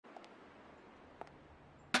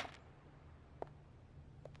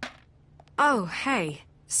Oh, hey.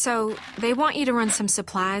 So, they want you to run some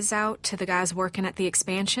supplies out to the guys working at the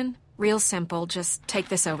expansion? Real simple, just take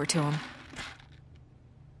this over to them.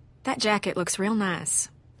 That jacket looks real nice.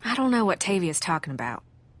 I don't know what Tavia's talking about.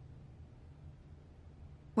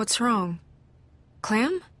 What's wrong?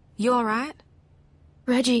 Clem? You alright?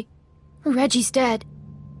 Reggie's dead.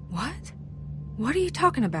 What? What are you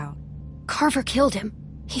talking about? Carver killed him.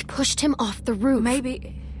 He pushed him off the roof.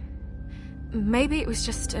 Maybe it was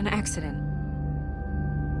just an accident.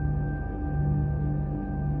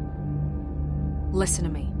 Listen to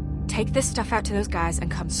me. Take this stuff out to those guys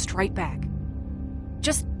and come straight back.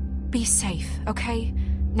 Just be safe, okay?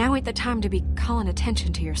 Now ain't the time to be calling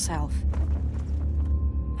attention to yourself.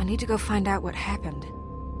 I need to go find out what happened.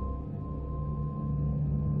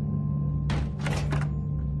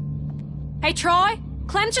 Hey, Troy!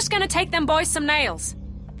 Clem's just gonna take them boys some nails.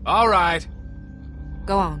 All right.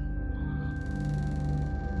 Go on.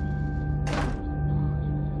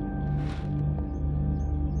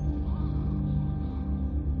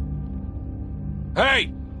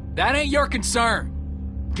 Hey, that ain't your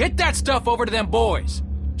concern. Get that stuff over to them boys.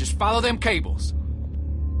 Just follow them cables.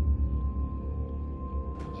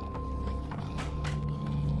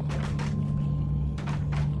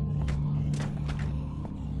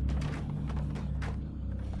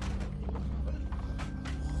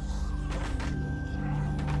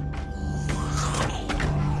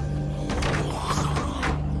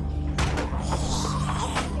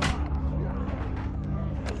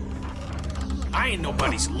 I ain't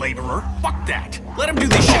nobody's laborer. Fuck that. Let them do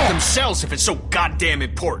this shit themselves if it's so goddamn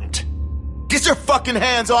important. Get your fucking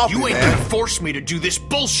hands off me, You ain't man. gonna force me to do this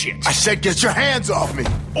bullshit. I said get your hands off me.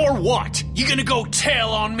 Or what? You gonna go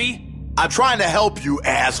tell on me? I'm trying to help you,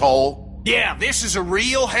 asshole. Yeah, this is a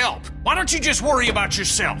real help. Why don't you just worry about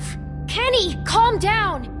yourself? Kenny, calm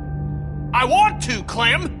down. I want to,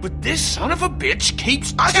 Clem, but this son of a bitch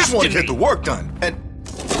keeps I just want to testing get the me. work done. And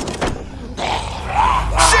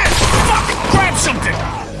Shit! Fuck! Grab something!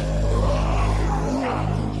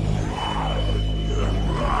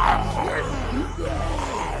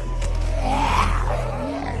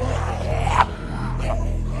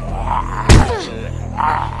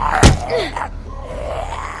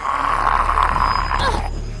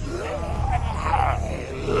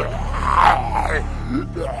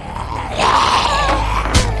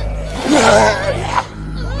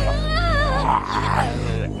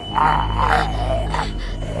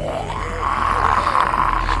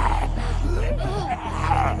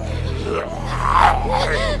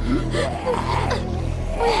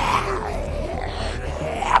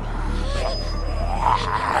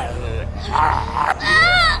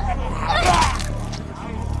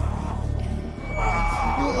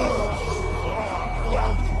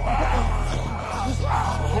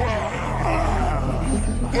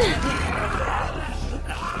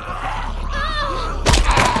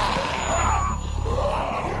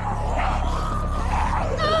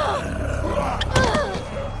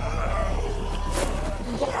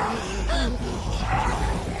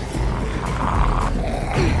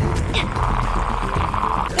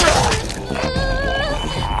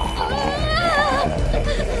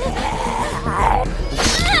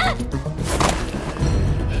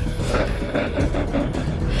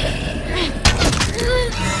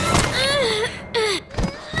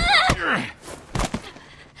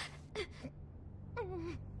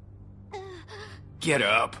 Get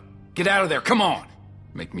up. Get out of there, come on.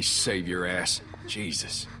 Make me save your ass.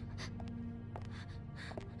 Jesus.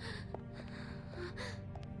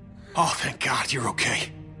 Oh, thank God you're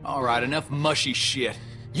okay. All right, enough mushy shit.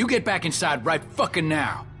 You get back inside right fucking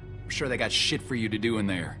now. I'm sure they got shit for you to do in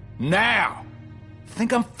there. Now!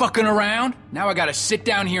 Think I'm fucking around? Now I gotta sit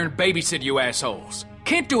down here and babysit you assholes.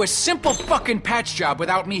 Can't do a simple fucking patch job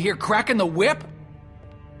without me here cracking the whip?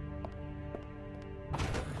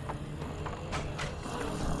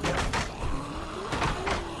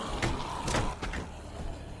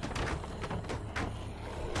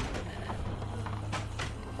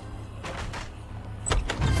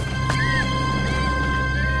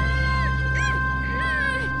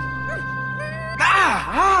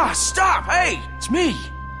 Stop! Hey! It's me!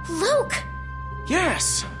 Luke!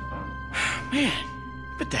 Yes! Man,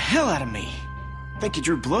 bit the hell out of me. Think you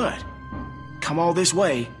drew blood. Come all this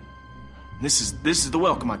way. This is the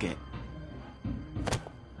welcome I get.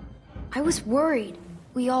 I was worried.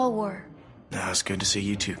 We all were. No, it's good to see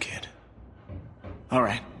you too, kid.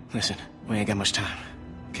 Alright, listen, we ain't got much time.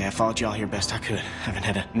 Okay, I followed y'all here best I could. Haven't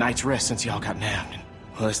had a night's rest since y'all got nabbed. And,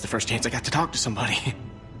 well, it's the first chance I got to talk to somebody.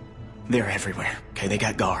 They're everywhere, okay? They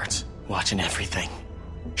got guards watching everything.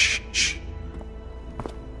 Shh, shh.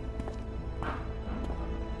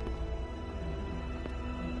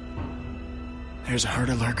 There's a herd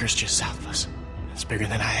of lurkers just south of us. It's bigger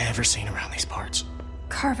than I ever seen around these parts.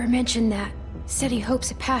 Carver mentioned that. Said he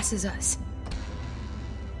hopes it passes us.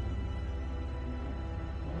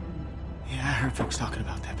 Yeah, I heard folks talking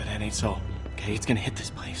about that, but that ain't so. Okay, it's gonna hit this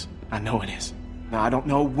place. I know it is. Now, I don't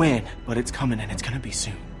know when, but it's coming and it's gonna be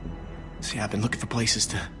soon. See, I've been looking for places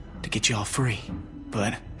to get you all free,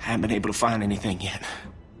 but haven't been able to find anything yet.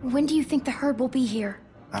 When do you think the herd will be here?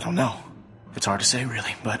 I don't know. It's hard to say,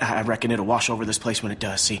 really, but I reckon it'll wash over this place when it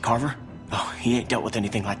does. See, Carver? Oh, he ain't dealt with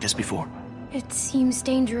anything like this before. It seems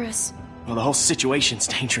dangerous. Well, the whole situation's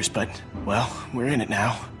dangerous, but, well, we're in it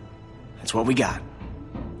now. That's what we got.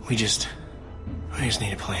 We just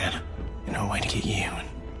need a plan. And a way to get you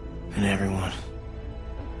and everyone.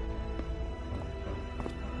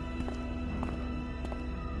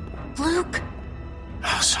 Luke!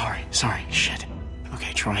 Oh, sorry, shit.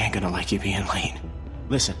 Okay, Troy ain't gonna like you being late.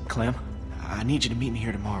 Listen, Clem, I need you to meet me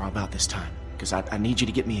here tomorrow about this time. Because I need you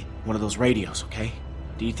to get me one of those radios, okay?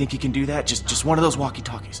 Do you think you can do that? Just one of those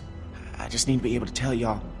walkie-talkies. I just need to be able to tell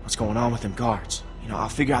y'all what's going on with them guards. You know, I'll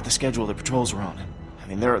figure out the schedule the patrols are on. I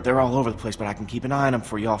mean, they're all over the place, but I can keep an eye on them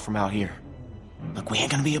for y'all from out here. Look, we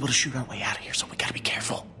ain't gonna be able to shoot our way out of here, so we gotta be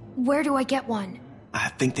careful. Where do I get one? I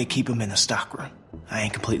think they keep them in the stockroom. I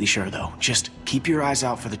ain't completely sure, though. Just keep your eyes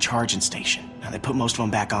out for the charging station. Now, they put most of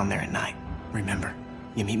them back on there at night. Remember,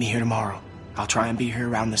 you meet me here tomorrow. I'll try and be here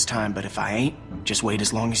around this time, but if I ain't, just wait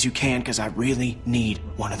as long as you can, because I really need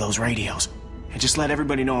one of those radios. And just let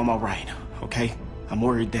everybody know I'm all right, okay? I'm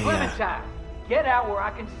worried they, Clementine, get out where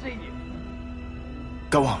I can see you.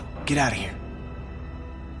 Go on, get out of here.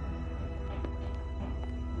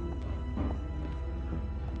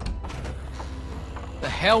 The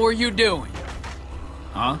hell were you doing?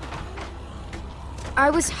 Huh? I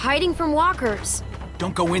was hiding from walkers.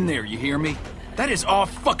 Don't go in there, you hear me? That is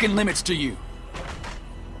off fucking limits to you.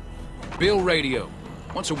 Bill Radio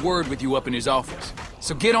wants a word with you up in his office.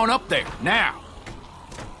 So get on up there, now.